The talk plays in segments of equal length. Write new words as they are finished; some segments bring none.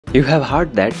You have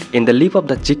heard that in the leaf of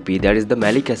the chickpea there is the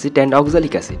malic acid and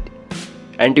oxalic acid.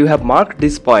 And you have marked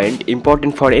this point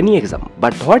important for any exam.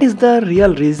 But what is the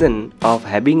real reason of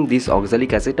having this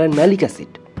oxalic acid and malic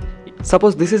acid?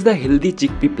 Suppose this is the healthy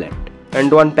chickpea plant and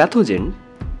one pathogen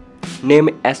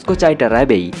named Ascochyta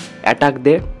rabaei attack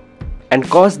there and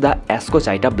cause the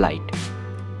Ascochyta blight.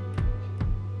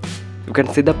 You can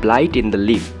see the blight in the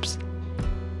leaves.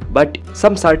 But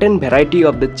some certain variety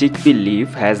of the chickpea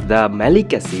leaf has the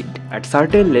malic acid at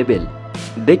certain level.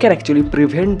 They can actually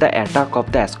prevent the attack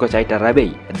of the Ascochyta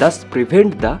rabaei, thus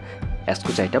prevent the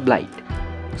Ascochyta blight.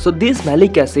 So this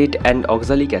malic acid and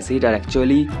oxalic acid are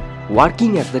actually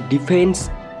working as the defense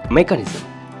mechanism.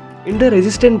 In the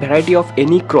resistant variety of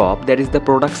any crop, there is the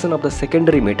production of the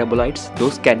secondary metabolites.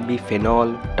 Those can be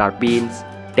phenol, terpenes,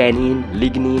 tannin,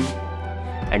 lignin,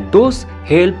 and those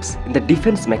helps in the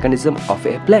defense mechanism of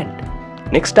a plant.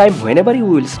 Next time, whenever you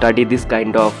will study this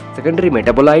kind of secondary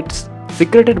metabolites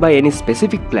secreted by any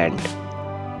specific plant,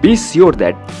 be sure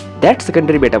that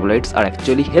secondary metabolites are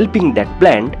actually helping that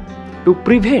plant to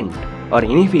prevent or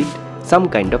inhibit some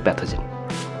kind of pathogen.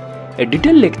 A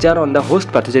detailed lecture on the host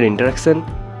pathogen interaction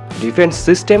defense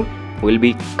system will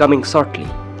be coming shortly.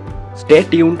 Stay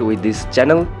tuned with this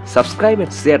channel, subscribe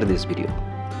and share this video.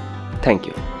 Thank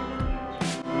you.